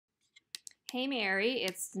Hey, Mary,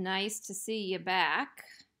 it's nice to see you back.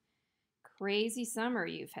 Crazy summer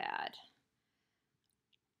you've had.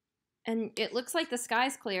 And it looks like the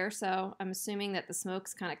sky's clear, so I'm assuming that the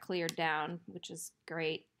smoke's kind of cleared down, which is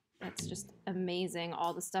great. That's just amazing,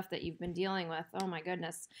 all the stuff that you've been dealing with. Oh my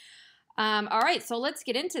goodness. All right, so let's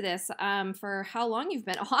get into this. For how long you've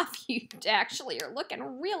been off, you actually are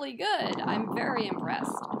looking really good. I'm very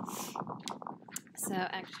impressed. So,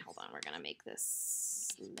 actually, hold on. We're going to make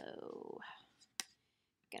this slow.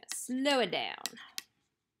 Going to slow it down.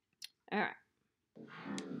 All right.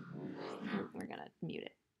 We're going to mute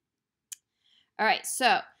it. All right,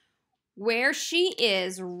 so where she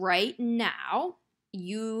is right now,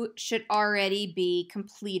 you should already be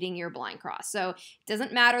completing your blind cross. So it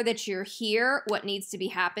doesn't matter that you're here. What needs to be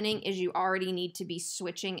happening is you already need to be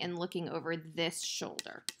switching and looking over this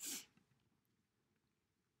shoulder.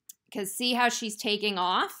 Because see how she's taking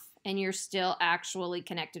off and you're still actually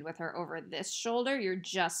connected with her over this shoulder. You're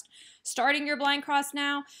just starting your blind cross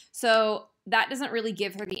now. So that doesn't really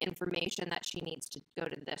give her the information that she needs to go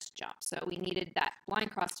to this jump. So we needed that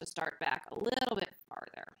blind cross to start back a little bit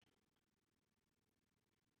farther.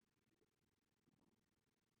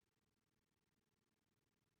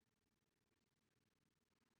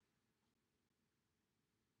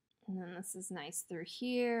 And then this is nice through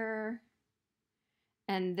here.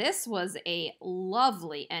 And this was a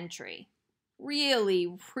lovely entry.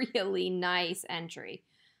 Really, really nice entry.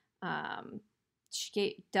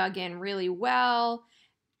 She dug in really well.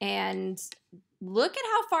 And look at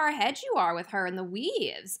how far ahead you are with her in the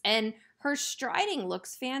weaves. And her striding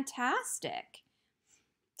looks fantastic.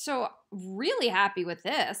 So really happy with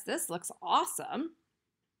this. This looks awesome.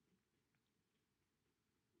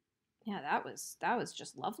 Yeah, that was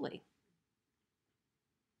just lovely.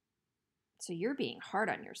 So you're being hard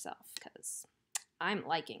on yourself because I'm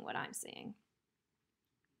liking what I'm seeing.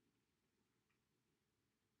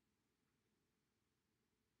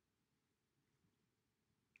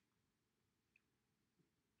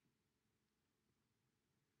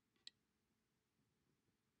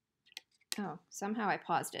 Oh, somehow I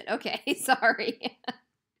paused it. Okay, sorry.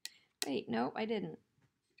 Wait, no, I didn't.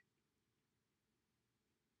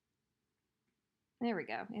 There we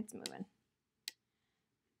go. It's moving.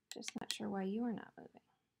 Just not sure why you are not moving.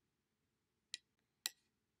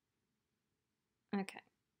 Okay.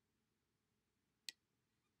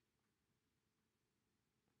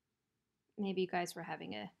 Maybe you guys were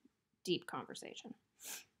having a deep conversation.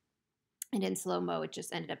 And in slow-mo, it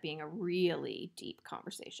just ended up being a really deep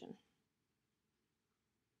conversation.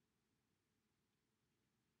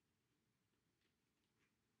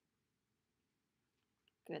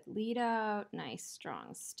 Good lead out, nice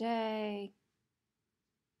strong stay.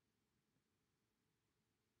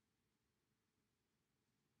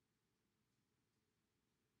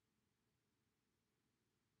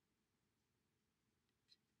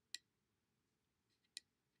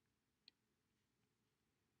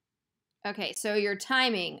 Okay, so you're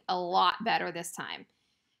timing a lot better this time.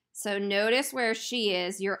 So notice where she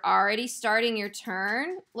is. You're already starting your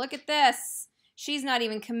turn. Look at this. She's not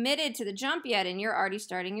even committed to the jump yet, and you're already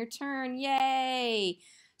starting your turn. Yay!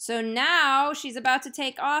 So now she's about to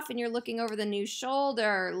take off, and you're looking over the new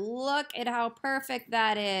shoulder. Look at how perfect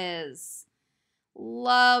that is.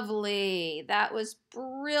 Lovely. That was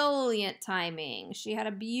brilliant timing. She had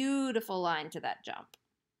a beautiful line to that jump.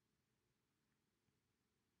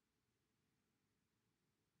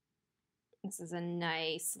 This is a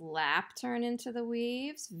nice lap turn into the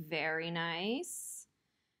weaves. Very nice.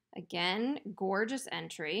 Again, gorgeous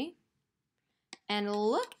entry. And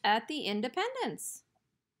look at the independence.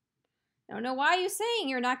 I don't know why you're saying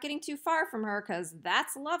you're not getting too far from her because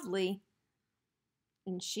that's lovely.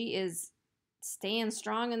 And she is staying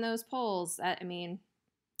strong in those poles. I mean,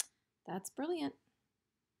 that's brilliant.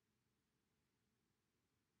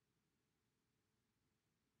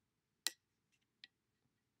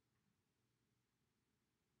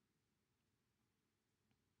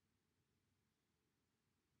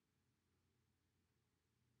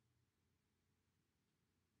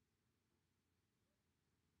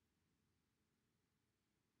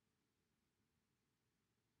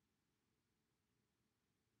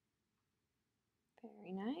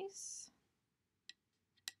 Very nice.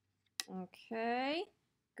 Okay,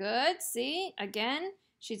 good. See, again,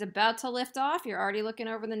 she's about to lift off. You're already looking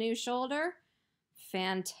over the new shoulder.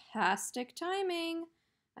 Fantastic timing.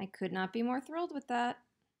 I could not be more thrilled with that.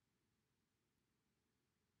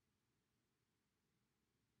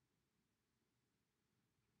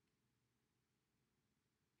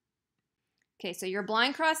 Okay, so your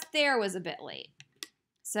blind cross there was a bit late.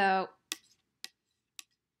 So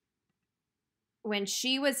when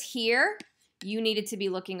she was here, you needed to be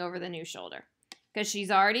looking over the new shoulder because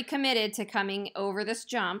she's already committed to coming over this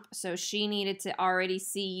jump. So she needed to already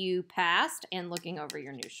see you past and looking over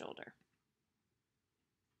your new shoulder.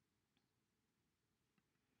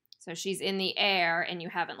 So she's in the air and you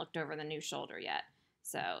haven't looked over the new shoulder yet.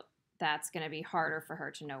 So that's going to be harder for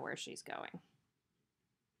her to know where she's going.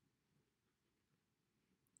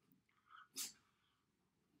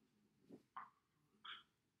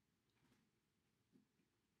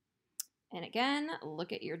 And again,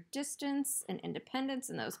 look at your distance and independence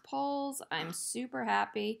in those poles. I'm super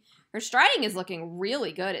happy. Her striding is looking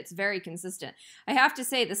really good. It's very consistent. I have to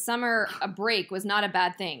say the summer break was not a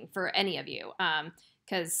bad thing for any of you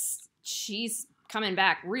because she's coming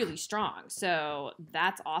back really strong. So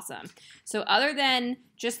that's awesome. So other than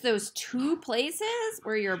just those 2 places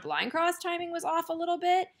where your blind cross timing was off a little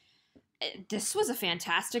bit, this was a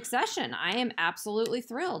fantastic session. I am absolutely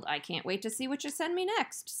thrilled. I can't wait to see what you send me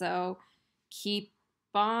next. So keep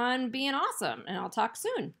on being awesome, and I'll talk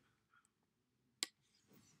soon.